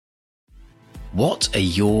What are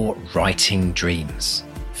your writing dreams?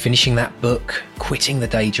 Finishing that book, quitting the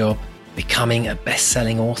day job, becoming a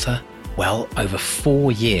best-selling author? Well, over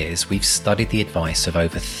 4 years, we've studied the advice of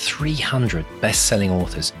over 300 best-selling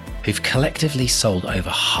authors who've collectively sold over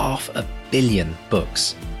 500 million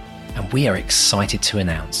books. And we are excited to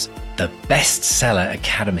announce the Bestseller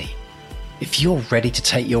Academy. If you're ready to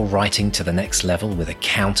take your writing to the next level with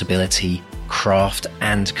accountability, craft,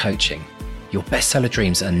 and coaching, your bestseller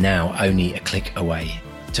dreams are now only a click away.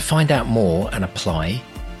 To find out more and apply,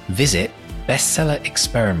 visit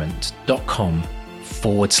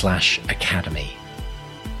bestsellerexperiment.com/academy.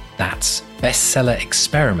 That's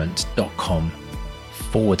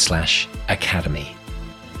bestsellerexperiment.com/academy.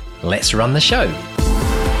 Let's run the show.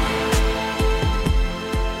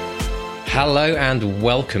 Hello and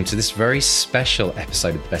welcome to this very special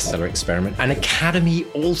episode of the Bestseller Experiment, an Academy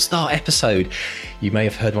All-Star episode. You may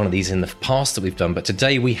have heard one of these in the past that we've done, but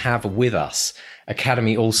today we have with us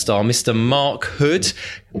Academy All-Star, Mr. Mark Hood.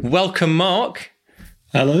 Welcome, Mark.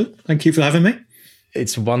 Hello, thank you for having me.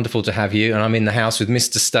 It's wonderful to have you, and I'm in the house with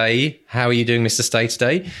Mr. Stay. How are you doing, Mr. Stay,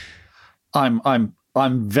 today? I'm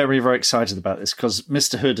very, very excited about this because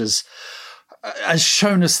Mr. Hood has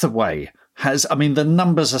shown us the way. The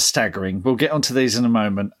numbers are staggering. We'll get onto these in a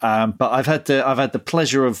moment. But I've had the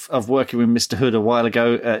pleasure of working with Mr. Hood a while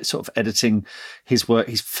ago, sort of editing his work.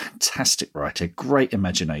 He's a fantastic writer, great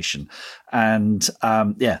imagination, and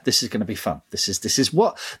this is going to be fun. This is the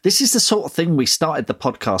sort of thing we started the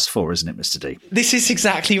podcast for, isn't it, Mr. D? This is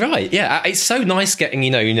exactly right. Yeah, it's so nice getting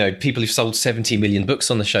people who've sold 70 million books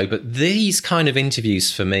on the show, but these kind of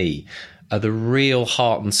interviews for me are the real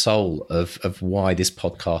heart and soul of why this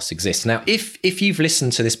podcast exists. Now, if you've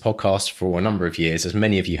listened to this podcast for a number of years, as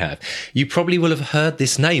many of you have, you probably will have heard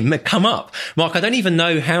this name come up. Mark, I don't even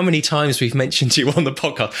know how many times we've mentioned you on the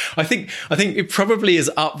podcast. I think it probably is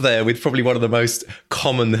up there with probably one of the most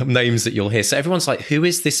common names that you'll hear. So everyone's like, who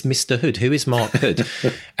is this Mr. Hood? Who is Mark Hood?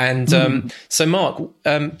 And so Mark,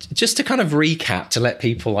 just to kind of recap, to let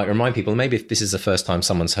people remind people, maybe if this is the first time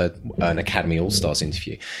someone's heard an Academy All-Stars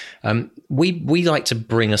interview, we like to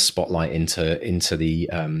bring a spotlight into the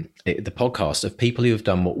podcast of people who have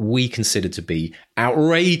done what we consider to be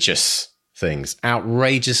outrageous things,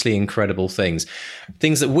 outrageously incredible things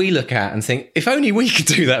that we look at and think, if only we could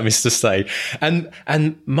do that, Mr. Stay. And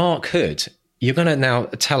Mark Hood, you're going to now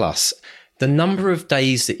tell us the number of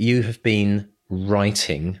days that you have been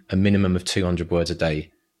writing a minimum of 200 words a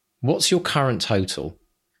day. What's your current total?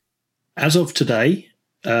 As of today,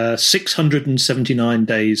 679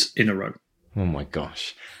 days in a row. Oh my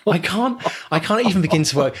gosh. I can't even begin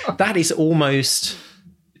to work. That is almost...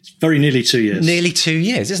 It's very nearly 2 years. Nearly 2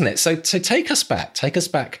 years, isn't it? So take us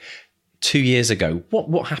back 2 years ago.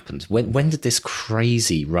 What happened? When did this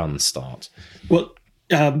crazy run start? Well,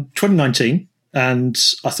 2019, and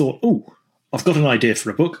I thought, I've got an idea for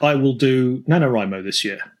a book. I will do NaNoWriMo this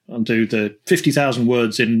year. I'll do the 50,000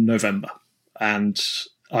 words in November. And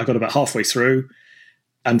I got about halfway through,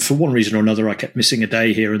 and for one reason or another, I kept missing a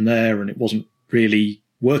day here and there, and it wasn't really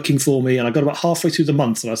working for me. And I got about halfway through the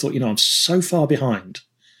month, and I thought, I'm so far behind,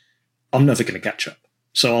 I'm never going to catch up.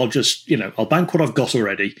 So I'll just, I'll bank what I've got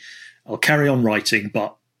already. I'll carry on writing,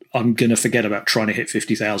 but I'm going to forget about trying to hit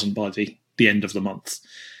 50,000 by the end of the month.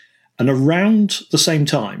 And around the same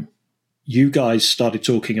time, you guys started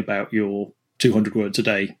talking about your 200 words a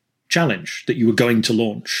day challenge that you were going to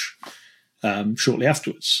launch shortly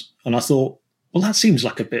afterwards. And I thought, well, that seems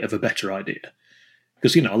like a bit of a better idea.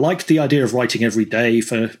 Because, I liked the idea of writing every day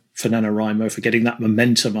for NaNoWriMo, for getting that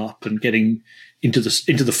momentum up and getting into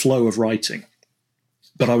the flow of writing.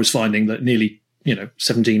 But I was finding that nearly,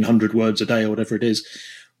 1,700 words a day or whatever it is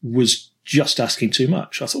was just asking too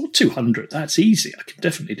much. I thought, well, 200, that's easy. I can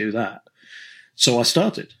definitely do that. So I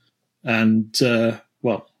started. And, I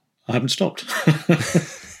haven't stopped.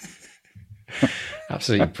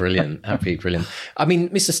 Absolutely brilliant. Absolutely brilliant. I mean,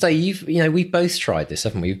 Mr. Stay, we've both tried this,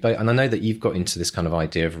 haven't we? And I know that you've got into this kind of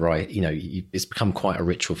idea of it's become quite a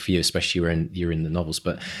ritual for you, especially you're in the novels,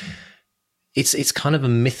 but it's kind of a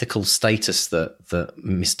mythical status that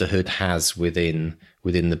Mr. Hood has within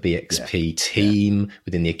the BXP team,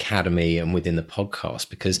 within the Academy, and within the podcast,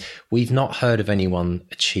 because we've not heard of anyone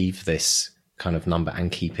achieve this kind of number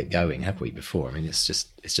and keep it going, have we, before? I mean, it's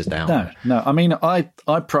just out there. No. I mean, I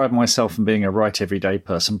pride myself in being a write every day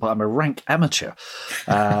person, but I'm a rank amateur.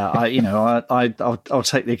 I'll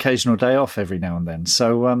take the occasional day off every now and then.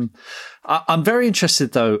 So I'm very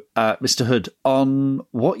interested, though, Mr. Hood, on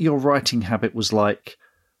what your writing habit was like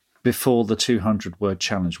before the 200 word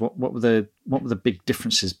challenge. What were the big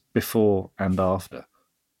differences before and after?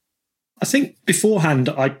 I think beforehand,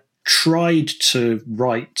 I tried to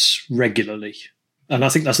write regularly. And I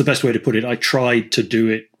think that's the best way to put it. I tried to do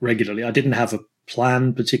it regularly. I didn't have a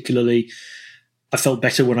plan particularly. I felt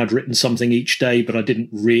better when I'd written something each day, but I didn't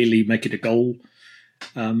really make it a goal.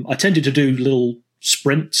 I tended to do little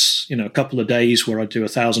sprints, a couple of days where I'd do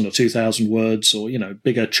 1,000 or 2,000 words or,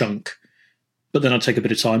 bigger chunk. But then I'd take a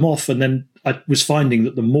bit of time off. And then I was finding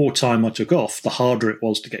that the more time I took off, the harder it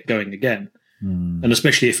was to get going again. And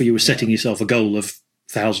especially if you were setting yourself a goal of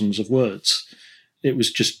thousands of words, it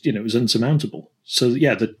was just, it was insurmountable. So,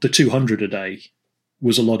 yeah, the 200 a day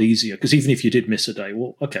was a lot easier because even if you did miss a day,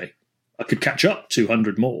 well, okay, I could catch up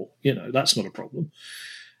 200 more. That's not a problem.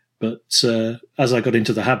 But as I got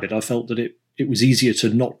into the habit, I felt that it was easier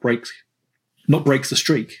to not break the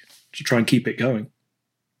streak, to try and keep it going.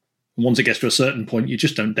 And once it gets to a certain point, you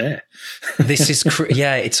just don't dare. This is,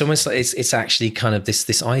 it's almost like it's actually kind of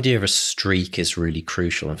this idea of a streak is really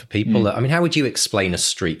crucial. And for people, how would you explain a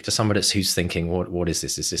streak to somebody who's thinking, what is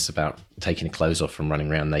this? Is this about taking your clothes off and running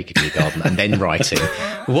around naked in your garden and then writing?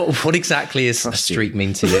 What exactly is a streak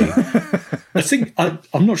mean to you? I think,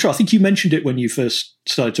 I'm not sure. I think you mentioned it when you first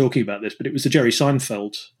started talking about this, but it was the Jerry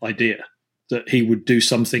Seinfeld idea that he would do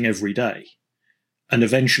something every day. And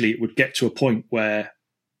eventually it would get to a point where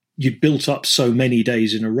you'd built up so many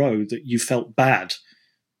days in a row that you felt bad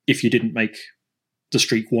if you didn't make the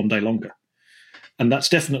streak one day longer. And that's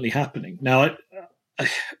definitely happening. Now,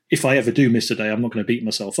 if I ever do miss a day, I'm not going to beat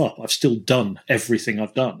myself up. I've still done everything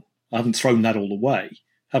I've done. I haven't thrown that all away.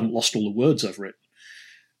 I haven't lost all the words over it.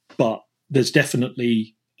 But there's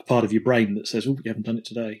definitely a part of your brain that says, oh, you haven't done it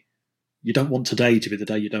today. You don't want today to be the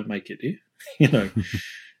day you don't make it, do you?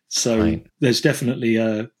 So right. There's definitely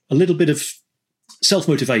a little bit of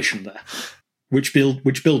self-motivation there, which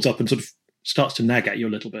builds up and sort of starts to nag at you a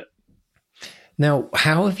little bit. Now,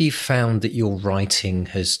 how have you found that your writing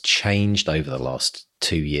has changed over the last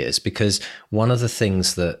 2 years? Because one of the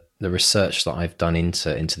things that the research that I've done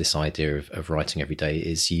into this idea of writing every day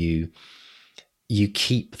is you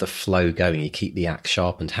keep the flow going, you keep the axe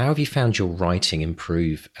sharpened. How have you found your writing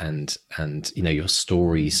improve and your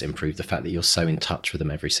stories improve, the fact that you're so in touch with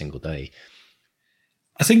them every single day?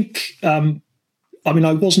 I think, I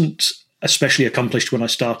wasn't especially accomplished when I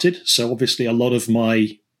started. So obviously a lot of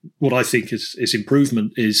what I think is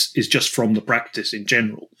improvement is just from the practice in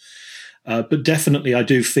general. But definitely I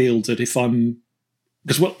do feel that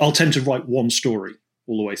because I'll tend to write one story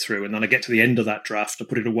all the way through, and then I get to the end of that draft, I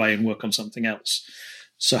put it away and work on something else.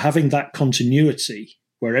 So having that continuity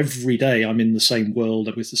where every day I'm in the same world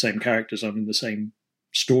and with the same characters, I'm in the same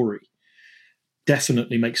story,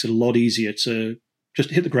 definitely makes it a lot easier to just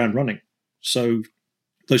hit the ground running. So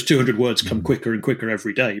those 200 words come quicker and quicker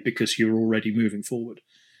every day because you're already moving forward.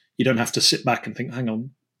 You don't have to sit back and think, hang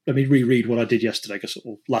on, let me reread what I did yesterday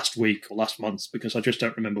or last week or last month because I just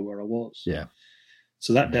don't remember where I was. Yeah.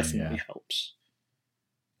 So that definitely helps.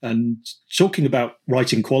 And talking about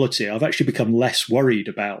writing quality, I've actually become less worried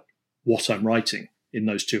about what I'm writing in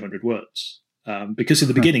those 200 words. Because in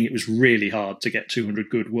the beginning, it was really hard to get 200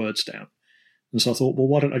 good words down. And so I thought, well,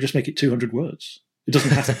 why don't I just make it 200 words? It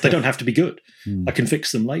doesn't have to, they don't have to be good. I can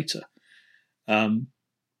fix them later. And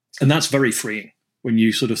that's very freeing when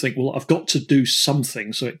you sort of think, well, I've got to do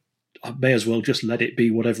something, so I may as well just let it be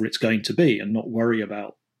whatever it's going to be and not worry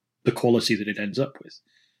about the quality that it ends up with.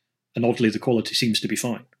 And oddly, the quality seems to be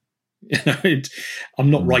fine.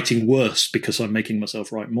 I'm not writing worse because I'm making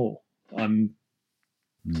myself write more.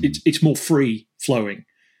 It's more free flowing,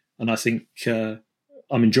 and I think I'm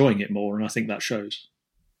enjoying it more, and I think that shows.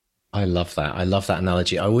 I love that. I love that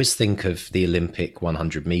analogy. I always think of the Olympic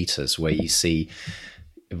 100 meters where you see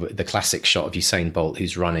the classic shot of Usain Bolt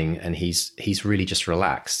who's running and he's really just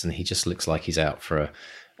relaxed and he just looks like he's out for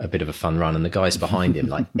a bit of a fun run, and the guys behind him,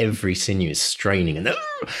 like every sinew is straining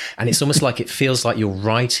and it's almost like it feels like your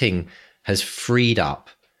writing has freed up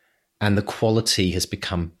and the quality has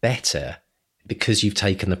become better because you've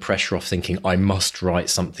taken the pressure off thinking, I must write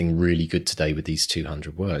something really good today with these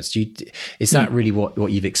 200 words. Is that really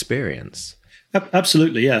what you've experienced?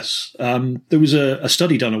 Absolutely, yes. There was a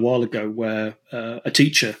study done a while ago where a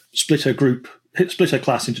teacher split her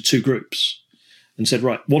class into two groups and said,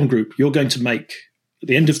 right, one group, you're going to make, at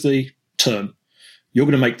the end of the term, you're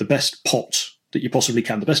going to make the best pot that you possibly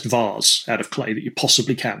can, the best vase out of clay that you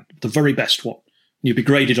possibly can, the very best one. And you'll be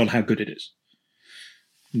graded on how good it is.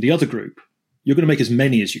 And the other group, you're going to make as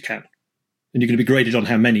many as you can, and you're going to be graded on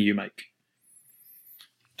how many you make.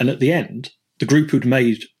 And at the end, the group who'd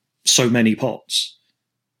made so many pots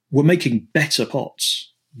were making better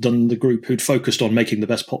pots than the group who'd focused on making the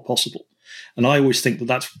best pot possible. And I always think that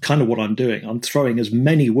that's kind of what I'm doing. I'm throwing as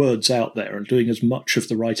many words out there and doing as much of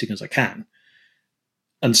the writing as I can.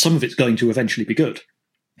 And some of it's going to eventually be good.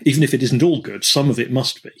 Even if it isn't all good, some of it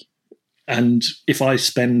must be. And if I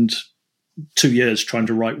spend 2 years trying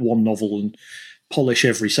to write one novel and polish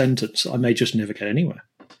every sentence, I may just never get anywhere.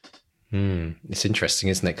 It's interesting,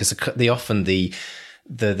 isn't it? Because often the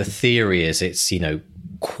theory is it's,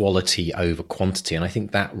 quality over quantity. And I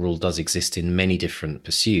think that rule does exist in many different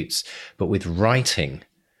pursuits. But with writing,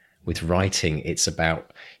 it's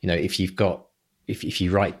about, if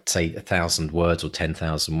you write, say, 1,000 words or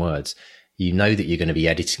 10,000 words, you know that you're going to be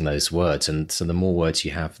editing those words. And so the more words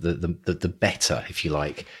you have, the better, if you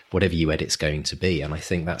like, whatever you edit's going to be. And I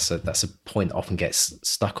think that's a point that often gets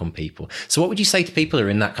stuck on people. So what would you say to people who are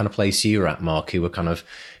in that kind of place you were at, Mark, who are kind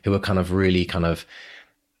of really kind of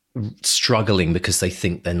struggling because they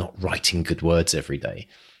think they're not writing good words every day?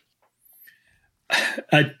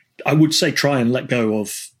 I would say try and let go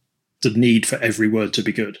of the need for every word to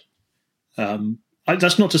be good.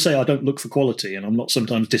 That's not to say I don't look for quality, and I'm not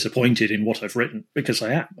sometimes disappointed in what I've written, because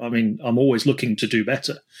I am. I mean, I'm always looking to do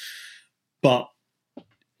better. But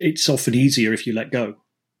it's often easier if you let go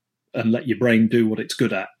and let your brain do what it's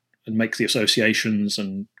good at and make the associations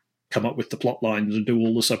and come up with the plot lines and do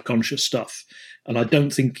all the subconscious stuff. And I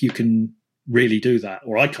don't think you can really do that,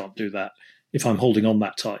 or I can't do that, if I'm holding on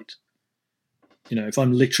that tight. If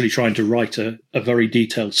I'm literally trying to write a very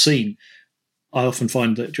detailed scene, I often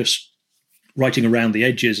find that just writing around the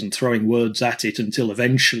edges and throwing words at it until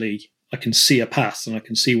eventually I can see a path and I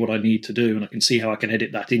can see what I need to do and I can see how I can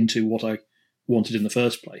edit that into what I wanted in the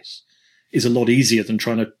first place is a lot easier than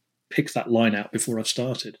trying to pick that line out before I've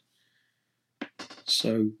started.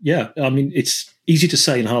 So, yeah, I mean, it's easy to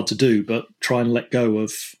say and hard to do, but try and let go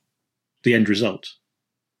of the end result.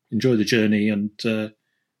 Enjoy the journey and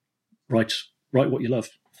write what you love.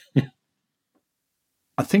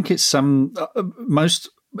 I think it's most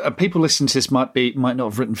people listening to this might not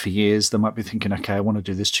have written for years. They might be thinking, okay, I want to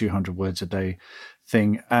do this 200 words a day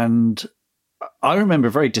thing. And I remember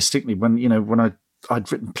very distinctly when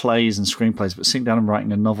I'd written plays and screenplays, but sitting down and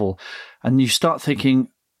writing a novel, and you start thinking,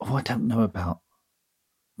 I don't know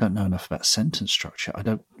enough about sentence structure. I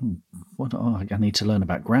need to learn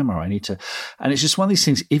about grammar. And it's just one of these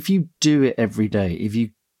things. If you do it every day, if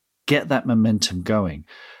you get that momentum going,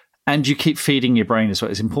 and you keep feeding your brain as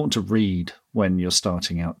well. It's important to read when you're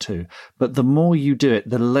starting out too. But the more you do it,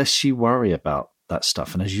 the less you worry about that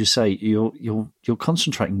stuff. And as you say, you're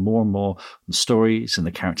concentrating more and more on the stories and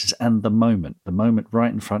the characters and the moment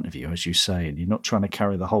right in front of you, as you say, and you're not trying to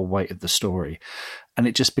carry the whole weight of the story. And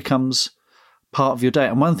it just becomes part of your day.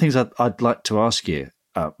 And one of the things I'd like to ask you,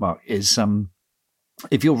 Mark, is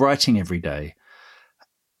if you're writing every day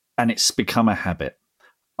and it's become a habit,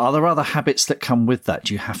 are there other habits that come with that?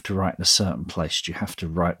 Do you have to write in a certain place? Do you have to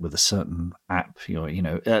write with a certain app?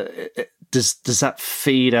 Does that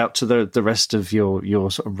feed out to the rest of your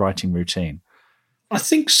sort of writing routine? I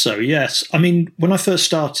think so, yes. I mean, when I first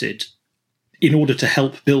started, in order to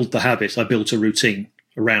help build the habit, I built a routine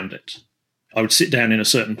around it. I would sit down in a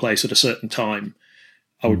certain place at a certain time.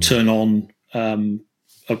 I would turn on a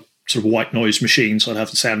sort of white noise machine, so I'd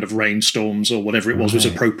have the sound of rainstorms or whatever it was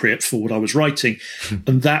appropriate for what I was writing.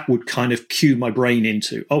 And that would kind of cue my brain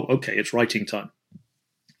into, okay, it's writing time,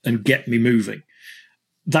 and get me moving.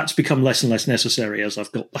 That's become less and less necessary as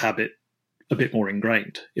I've got the habit a bit more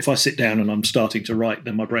ingrained. If I sit down and I'm starting to write,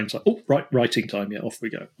 then my brain's like, writing time, yeah, off we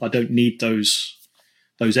go. I don't need those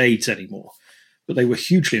aids anymore. But they were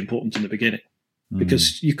hugely important in the beginning,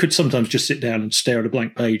 because you could sometimes just sit down and stare at a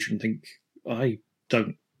blank page and think, I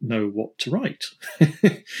don't know what to write.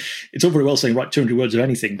 It's all very well saying write 200 words of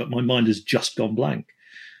anything, but my mind has just gone blank.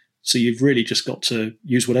 So you've really just got to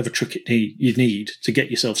use whatever trick you need to get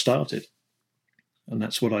yourself started. And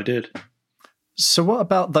that's what I did. So what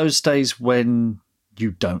about those days when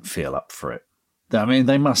you don't feel up for it? I mean,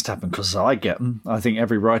 they must happen, because I get them. I think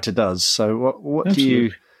every writer does. So how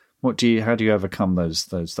do you overcome those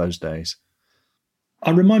days? I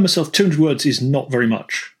remind myself 200 words is not very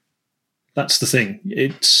much. That's the thing.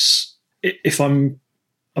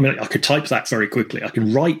 I could type that very quickly. I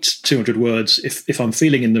can write 200 words. If I'm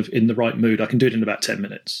feeling in the right mood, I can do it in about 10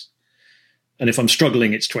 minutes. And if I'm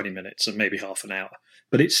struggling, it's 20 minutes and maybe half an hour.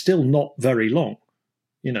 But it's still not very long.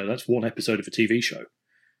 That's one episode of a TV show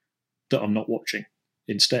that I'm not watching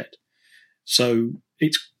instead. So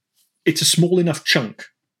it's a small enough chunk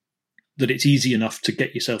that it's easy enough to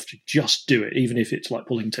get yourself to just do it, even if it's like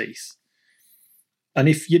pulling teeth. And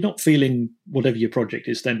if you're not feeling whatever your project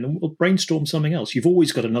is, then brainstorm something else. You've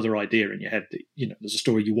always got another idea in your head that, there's a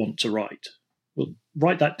story you want to write. Well,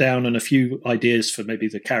 write that down and a few ideas for maybe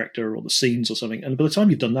the character or the scenes or something. And by the time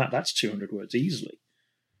you've done that, that's 200 words easily.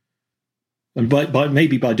 And by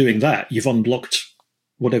doing that, you've unblocked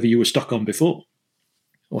whatever you were stuck on before,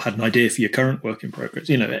 or had an idea for your current work in progress.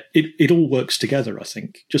 It all works together, I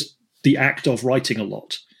think. Just the act of writing a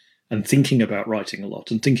lot and thinking about writing a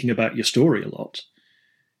lot and thinking about your story a lot.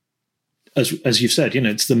 As you've said,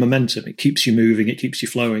 it's the momentum. It keeps you moving. It keeps you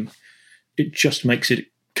flowing. It just makes it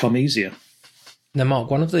come easier. Now, Mark,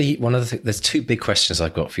 there's two big questions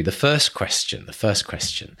I've got for you. The first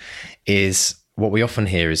question is, what we often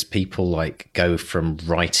hear is people go from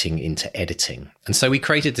writing into editing. And so we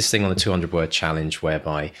created this thing on the 200 word challenge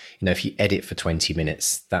whereby, if you edit for 20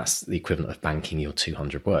 minutes, that's the equivalent of banking your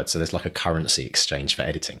 200 words. So there's a currency exchange for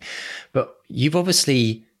editing. But you've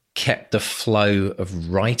obviously kept the flow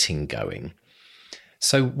of writing going.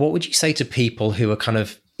 So what would you say to people who are kind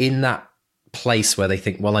of in that place where they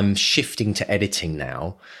think, well, I'm shifting to editing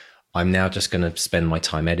now. I'm now just going to spend my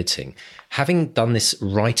time editing. Having done this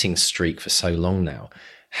writing streak for so long now,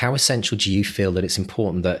 how essential do you feel that it's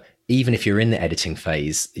important that even if you're in the editing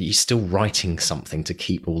phase, you're still writing something to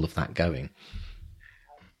keep all of that going?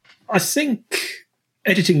 I think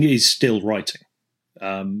editing is still writing,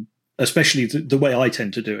 especially the way I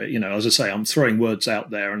tend to do it. As I say, I'm throwing words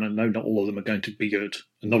out there and I know not all of them are going to be good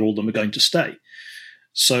and not all of them are going to stay.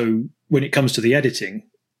 So when it comes to the editing,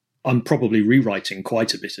 I'm probably rewriting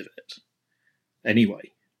quite a bit of it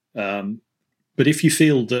anyway. But if you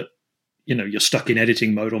feel that, you're stuck in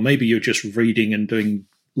editing mode, or maybe you're just reading and doing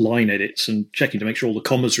line edits and checking to make sure all the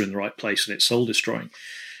commas are in the right place and it's soul destroying,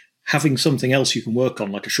 having something else you can work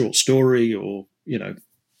on, like a short story or,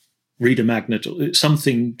 reader magnet, or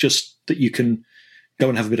something just that you can go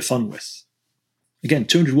and have a bit of fun with. Again,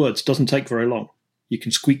 200 words doesn't take very long. You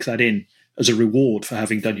can squeak that in as a reward for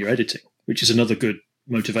having done your editing, which is another good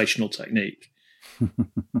motivational technique.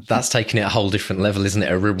 That's taking it a whole different level, isn't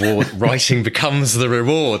it? A reward. Writing becomes the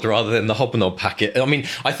reward rather than the hobnob packet. I mean,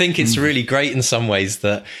 I think it's really great in some ways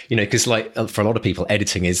that, because for a lot of people,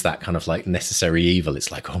 editing is that kind of necessary evil. It's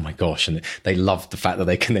oh my gosh. And they love the fact that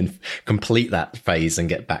they can then complete that phase and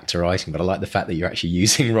get back to writing. But I like the fact that you're actually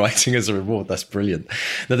using writing as a reward. That's brilliant.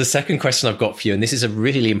 Now, the second question I've got for you, and this is a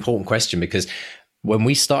really important question because when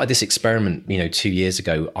we started this experiment, 2 years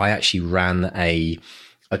ago, I actually ran a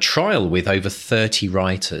trial with over 30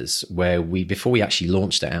 writers where before we actually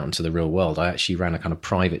launched it out into the real world, I actually ran a kind of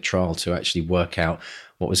private trial to actually work out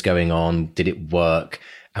what was going on, did it work,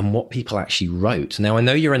 and what people actually wrote. Now, I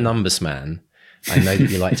know you're a numbers man. I know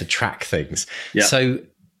that you like to track things. Yeah. So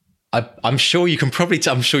I'm sure you can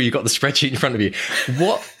I'm sure you've got the spreadsheet in front of you.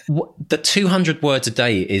 What the 200 words a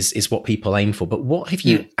day is what people aim for, but what have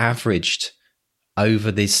you averaged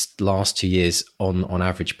over this last 2 years on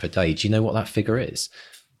average per day? Do you know what that figure is?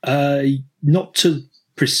 Not to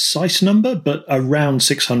precise number, but around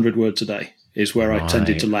 600 words a day is where I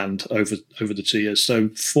tended to land over the 2 years. So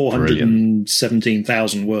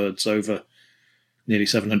 417,000 words over nearly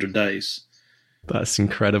 700 days. That's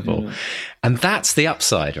incredible. Yeah. And that's the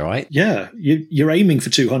upside, right? Yeah, you're aiming for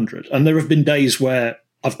 200. And there have been days where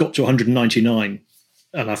I've got to 199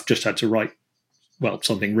 and I've just had to write,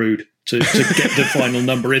 something rude to get the final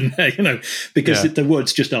number in there, because the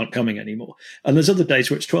words just aren't coming anymore. And there's other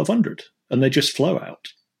days where it's 1,200 and they just flow out.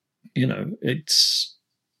 You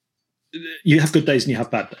have good days and you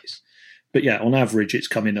have bad days. But yeah, on average, it's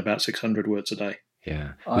come in about 600 words a day.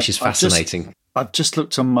 Yeah, which is fascinating. I've just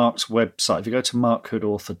looked on Mark's website. If you go to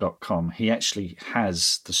markhoodauthor.com, he actually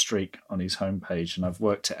has the streak on his homepage, and I've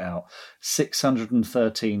worked it out.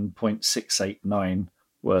 613.689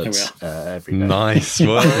 words every day. Nice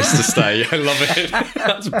words to stay. I love it.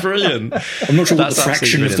 That's brilliant. I'm not sure what the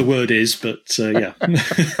fraction of the word is, but yeah.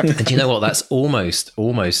 And you know what? That's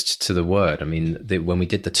almost to the word. I mean, when we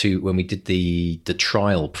did the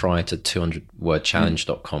trial prior to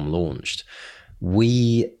 200wordchallenge.com launched,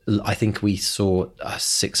 I think we saw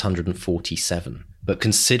 647. But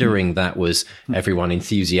considering that was everyone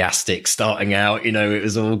enthusiastic starting out, it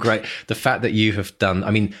was all great. The fact that you have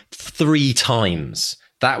done, 3 times.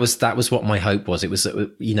 That was what my hope was. It was,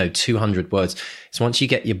 200 words. So once you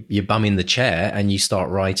get your bum in the chair and you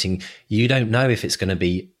start writing, you don't know if it's going to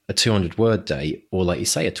be a 200 word day or, like you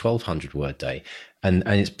say, a 1,200 word day. And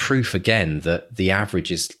it's proof again that the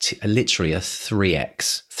average is literally a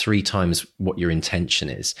 3x, 3 times what your intention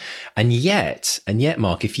is. And yet,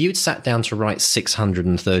 Mark, if you'd sat down to write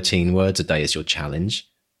 613 words a day as your challenge,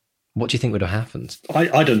 what do you think would have happened?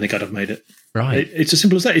 I don't think I'd have made it. Right. It's as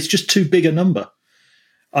simple as that. It's just too big a number.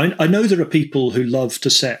 I know there are people who love to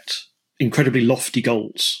set incredibly lofty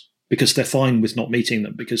goals because they're fine with not meeting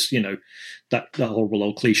them because, that horrible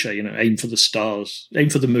old cliche, aim for the stars, aim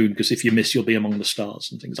for the moon, because if you miss, you'll be among the stars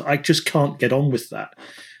and things. I just can't get on with that.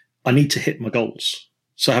 I need to hit my goals.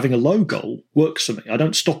 So having a low goal works for me. I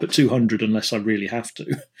don't stop at 200 unless I really have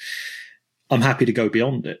to. I'm happy to go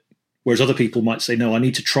beyond it. Whereas other people might say, no, I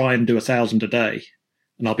need to try and do 1,000 a day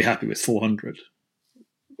and I'll be happy with 400.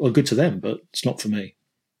 Well, good to them, but it's not for me.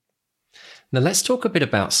 Now, let's talk a bit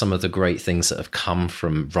about some of the great things that have come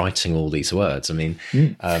from writing all these words. I mean,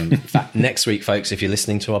 in fact, next week, folks, if you're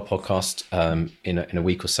listening to our podcast in a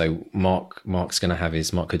week or so, Mark Hood's going to have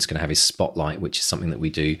his spotlight, which is something that we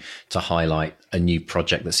do to highlight a new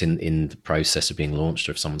project that's in the process of being launched,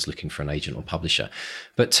 or if someone's looking for an agent or publisher.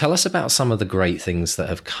 But tell us about some of the great things that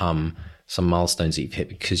have come, some milestones that you've hit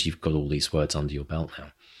because you've got all these words under your belt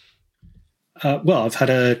now. Well, I've had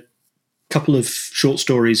a couple of short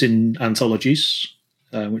stories in anthologies,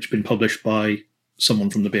 which have been published by someone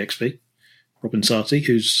from the BXB, Robin Sarti,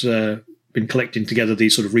 who's been collecting together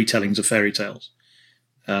these sort of retellings of fairy tales.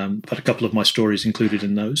 I've had a couple of my stories included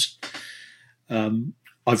in those.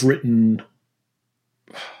 I've written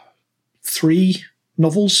 3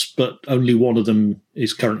 novels, but only one of them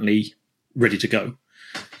is currently ready to go.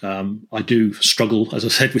 I do struggle, as I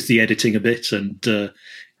said, with the editing a bit and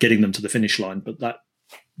getting them to the finish line, but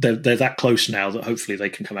they're that close now that hopefully they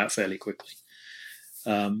can come out fairly quickly.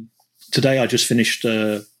 Today I just finished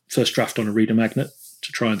a first draft on a reader magnet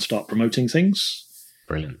to try and start promoting things.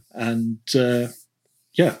 Brilliant. And a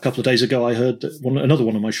couple of days ago I heard that another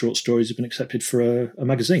one of my short stories had been accepted for a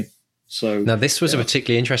magazine. So now this was a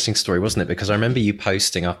particularly interesting story, wasn't it? Because I remember you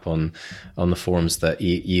posting up on the forums that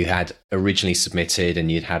you had originally submitted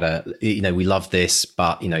and you'd had we love this,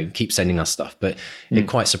 but keep sending us stuff. But it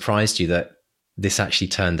quite surprised you that this actually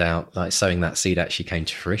turned out, like sowing that seed actually came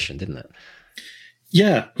to fruition, didn't it?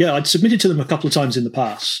 Yeah. I'd submitted to them a couple of times in the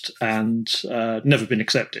past and never been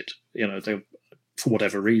accepted, they, for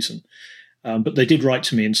whatever reason. But they did write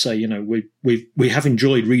to me and say, we have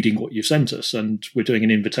enjoyed reading what you've sent us and we're doing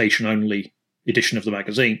an invitation-only edition of the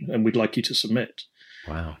magazine and we'd like you to submit.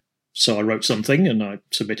 Wow. So I wrote something and I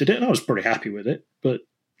submitted it and I was pretty happy with it. But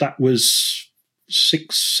that was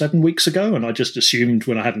 6-7 weeks ago, and I just assumed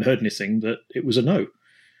when I hadn't heard anything that it was a no.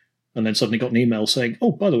 And then suddenly got an email saying,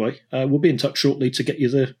 oh, by the way, we'll be in touch shortly to get you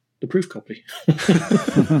the proof copy.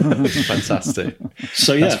 Fantastic.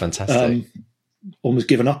 So yeah, that's fantastic. Almost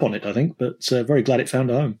given up on it, I think, but very glad it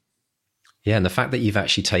found a home. Yeah, and the fact that you've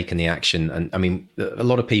actually taken the action, and I mean, a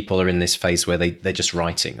lot of people are in this phase where they're just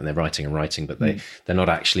writing, and they're writing and writing, but they're not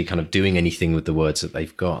actually kind of doing anything with the words that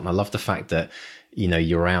they've got. And I love the fact that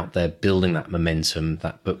you're out there building that momentum.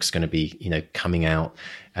 That book's going to be coming out,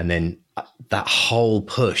 and then that whole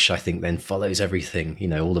push, I think, then follows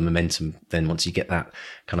everything. All the momentum. Then once you get that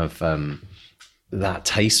kind of that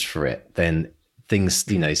taste for it, then things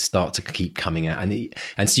start to keep coming out,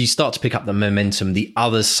 and so you start to pick up the momentum, the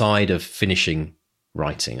other side of finishing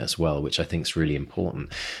writing as well, which I think is really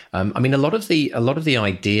important. I mean, a lot of the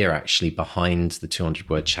idea actually behind the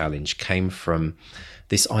 200-word challenge came from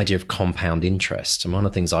this idea of compound interest. And one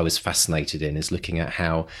of the things I was fascinated in is looking at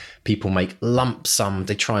how people make lump sum.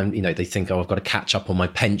 They try and, they think, oh, I've got to catch up on my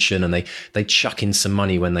pension, and they chuck in some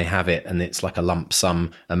money when they have it, and it's like a lump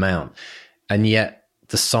sum amount. And yet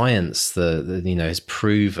the science, has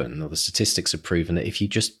proven, or the statistics have proven, that if you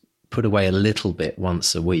just put away a little bit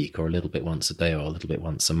once a week, or a little bit once a day, or a little bit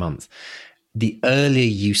once a month, the earlier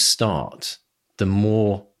you start, the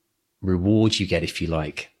more reward you get, if you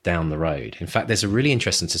like, down the road. In fact, there's a really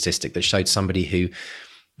interesting statistic that showed somebody who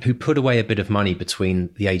put away a bit of money between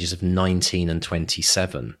the ages of 19 and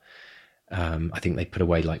 27. I think they put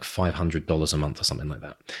away like $500 a month or something like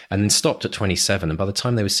that, and then stopped at 27. And by the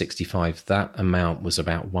time they were 65, that amount was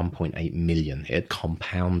about 1.8 million. It had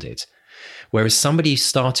compounded. Whereas somebody who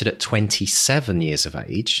started at 27 years of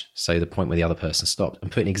age, so the point where the other person stopped,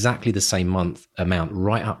 and put in exactly the same amount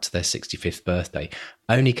right up to their 65th birthday,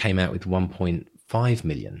 only came out with 1.5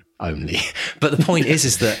 million only. But the point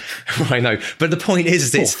is that I know. But the point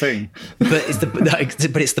is it's the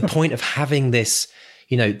point of having this.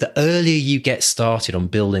 The earlier you get started on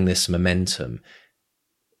building this momentum,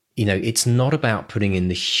 it's not about putting in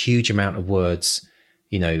the huge amount of words,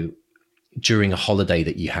 during a holiday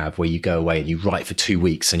that you have where you go away and you write for 2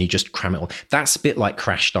 weeks and you just cram it all. That's a bit like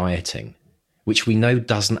crash dieting, which we know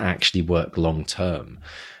doesn't actually work long term.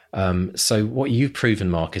 So what you've proven,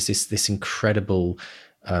 Mark, is this incredible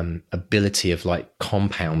ability of like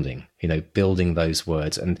compounding, building those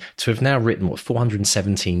words, and to have now written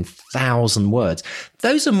 417,000 words.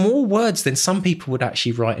 Those are more words than some people would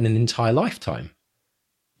actually write in an entire lifetime.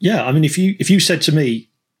 Yeah, I mean, if you said to me,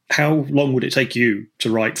 how long would it take you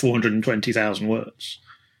to write 420,000 words?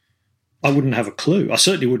 I wouldn't have a clue. I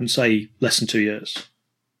certainly wouldn't say less than 2 years.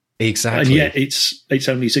 Exactly. And yet it's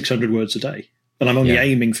only 600 words a day, and I'm only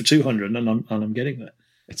aiming for 200, and I'm getting there.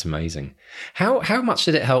 It's amazing. How much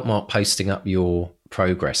did it help, Mark, posting up your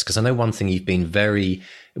progress? Because I know one thing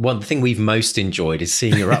one thing we've most enjoyed is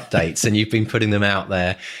seeing your updates, and you've been putting them out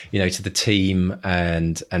there, to the team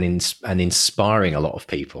and inspiring a lot of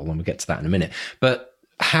people. And we'll get to that in a minute. But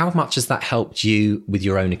how much has that helped you with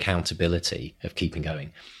your own accountability of keeping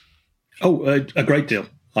going? Oh, a great deal.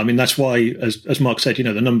 I mean, that's why, as Mark said,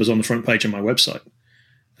 the numbers on the front page of my website,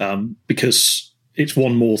 because it's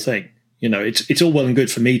one more thing. It's all well and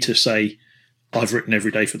good for me to say I've written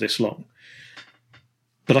every day for this long,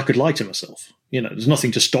 but I could lie to myself. There's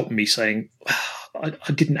nothing to stop me saying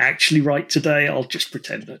I didn't actually write today. I'll just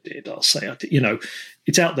pretend I did. I'll say I did.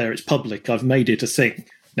 It's out there. It's public. I've made it a thing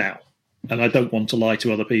now, and I don't want to lie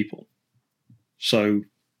to other people. So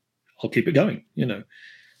I'll keep it going.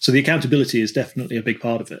 So the accountability is definitely a big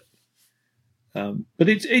part of it. But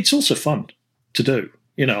it's also fun to do.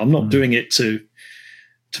 I'm not doing it to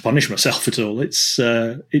punish myself at all. It's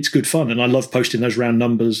good fun, and I love posting those round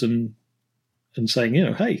numbers and saying,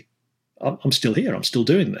 hey, I'm still here. I'm still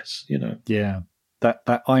doing this. Yeah,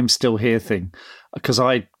 that I'm still here thing, because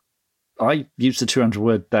I use the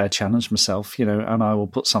 200-word challenge myself, and I will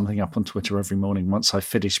put something up on Twitter every morning once I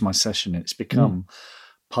finish my session. It's become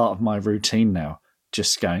part of my routine now.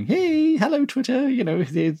 Just going, hey, hello, Twitter,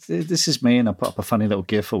 this is me, and I put up a funny little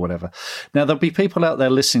GIF or whatever. Now, there'll be people out there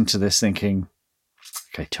listening to this thinking,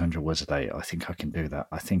 okay, 200 words a day, I think I can do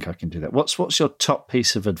that. What's your top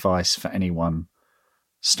piece of advice for anyone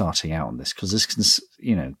starting out on this? Because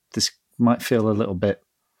this might feel a little bit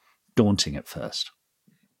daunting at first.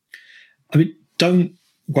 I mean, don't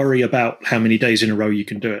worry about how many days in a row you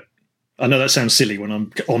can do it. I know that sounds silly when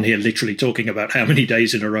I'm on here literally talking about how many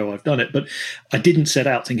days in a row I've done it, but I didn't set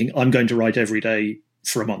out thinking I'm going to write every day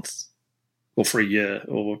for a month or for a year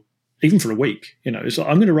or even for a week. So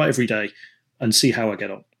I'm going to write every day and see how I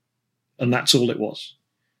get on. And that's all it was.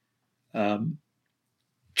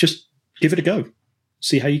 Just give it a go.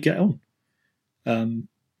 See how you get on.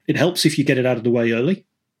 It helps if you get it out of the way early.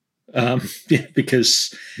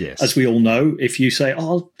 Because as we all know, if you say,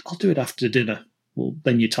 I'll do it after dinner, well,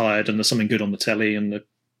 then you're tired and there's something good on the telly and the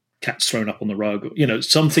cat's thrown up on the rug.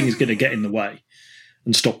 Something is going to get in the way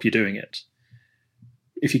and stop you doing it.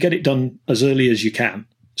 If you get it done as early as you can,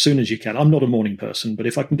 as soon as you can. I'm not a morning person, but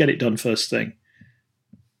if I can get it done first thing,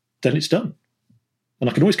 then it's done. And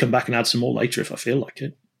I can always come back and add some more later if I feel like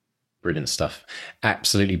it. Brilliant stuff.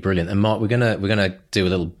 Absolutely brilliant. And Mark, we're gonna do a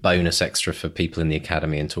little bonus extra for people in the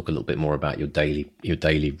academy and talk a little bit more about your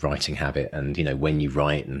daily writing habit and when you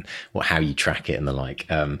write and how you track it and the like.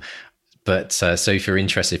 But so if you're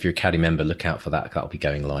interested, if you're a academy member, look out for that. That'll be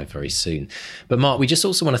going live very soon. But Mark, we just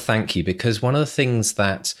also want to thank you, because one of the things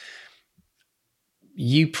that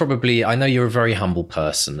I know you're a very humble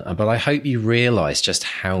person, but I hope you realize just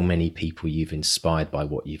how many people you've inspired by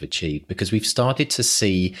what you've achieved, because we've started to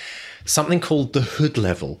see something called the hood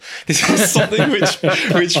level. This is something which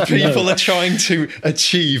people are trying to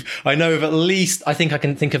achieve. I know of I think I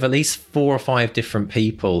can think of at least 4 or 5 different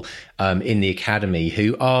people in the academy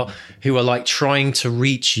who are like trying to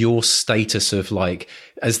reach your status of like,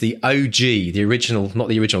 as the OG, the original, not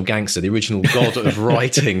the original gangster, the original god of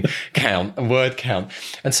writing count and word count.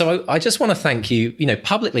 And so I just want to thank you,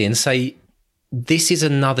 publicly and say, this is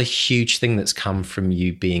another huge thing that's come from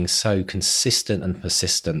you being so consistent and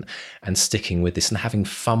persistent and sticking with this and having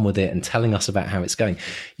fun with it and telling us about how it's going.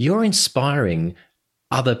 You're inspiring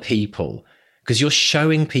other people, because you're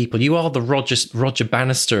showing people you are the Roger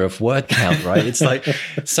Bannister of word count, right? It's like,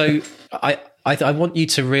 so I want you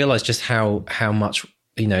to realize just how much,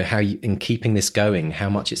 how you, in keeping this going, how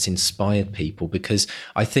much it's inspired people, because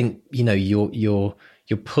I think,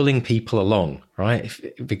 you're pulling people along, right?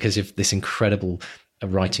 Because of this incredible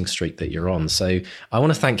writing streak that you're on. So I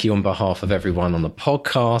want to thank you on behalf of everyone on the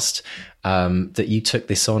podcast, that you took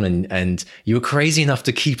this on and you were crazy enough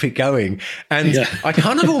to keep it going. And I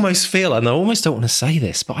kind of almost feel, and I almost don't want to say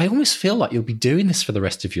this, but I almost feel like you'll be doing this for the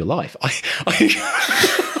rest of your life.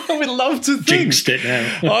 I would love to think. Jinxed it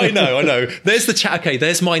now. I know. There's the chat. Okay,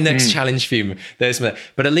 there's my next challenge for you.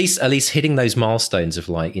 But at least hitting those milestones of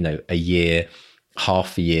like, a year,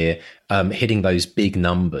 half a year, hitting those big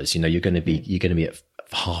numbers. You're going to be at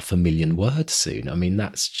 500,000 words soon. I mean,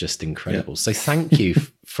 that's just incredible. So thank you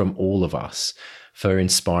from all of us for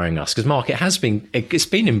inspiring us, because Mark, it's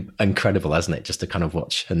been incredible, hasn't it, just to kind of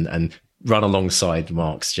watch and run alongside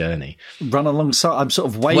Mark's journey. I'm sort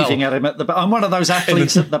of waving at him at the back. I'm one of those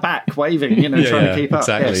athletes at the back waving, trying to keep up.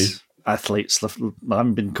 Exactly. Yes. Athletes, I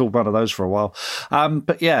haven't been called one of those for a while,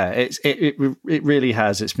 but yeah, it really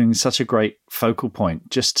has. It's been such a great focal point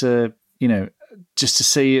just to just to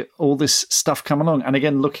see all this stuff come along. And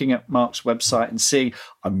again, looking at Mark's website and seeing,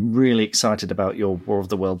 I'm really excited about your War of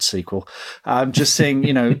the Worlds sequel. Just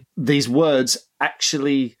seeing, these words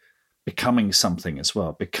actually becoming something as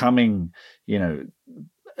well, becoming,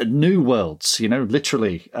 new worlds,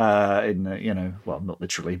 literally, well, not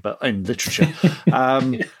literally, but in literature.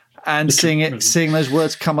 And seeing those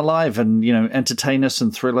words come alive and, entertain us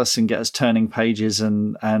and thrill us and get us turning pages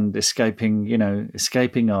and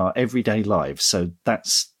escaping our everyday lives. So that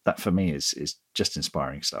for me is just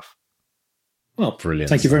inspiring stuff. Well, brilliant.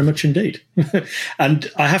 Thank you very much indeed.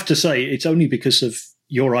 And I have to say, it's only because of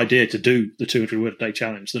your idea to do the 200 word a day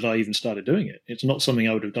challenge that I even started doing it. It's not something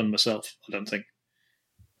I would have done myself, I don't think.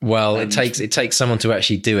 Well, it takes someone to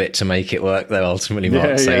actually do it to make it work, though. Ultimately,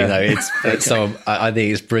 Mark. So it's so I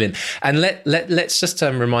think it's brilliant. And let's just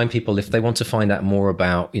remind people, if they want to find out more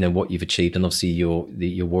about what you've achieved, and obviously your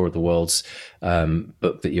War of the Worlds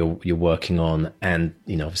book that you're working on, and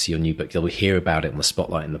obviously your new book, they'll hear about it on the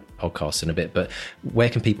Spotlight in the podcast in a bit. But where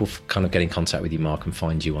can people kind of get in contact with you, Mark, and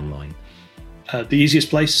find you online? The easiest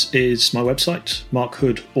place is my website,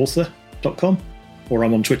 markhoodauthor.com, or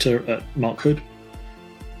I'm on Twitter at markhood.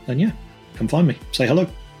 And come find me. Say hello.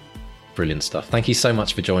 Brilliant stuff. Thank you so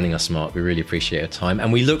much for joining us, Mark. We really appreciate your time.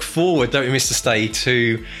 And we look forward, don't we, Mr. Stay,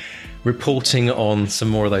 to reporting on some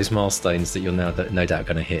more of those milestones that you're no doubt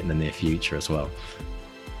going to hit in the near future as well.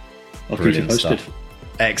 I'll keep you posted. Stuff.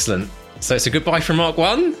 Excellent. So it's a goodbye from Mark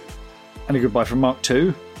 1. And a goodbye from Mark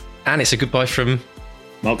 2. And it's a goodbye from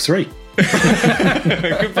Mark 3.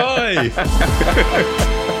 Goodbye.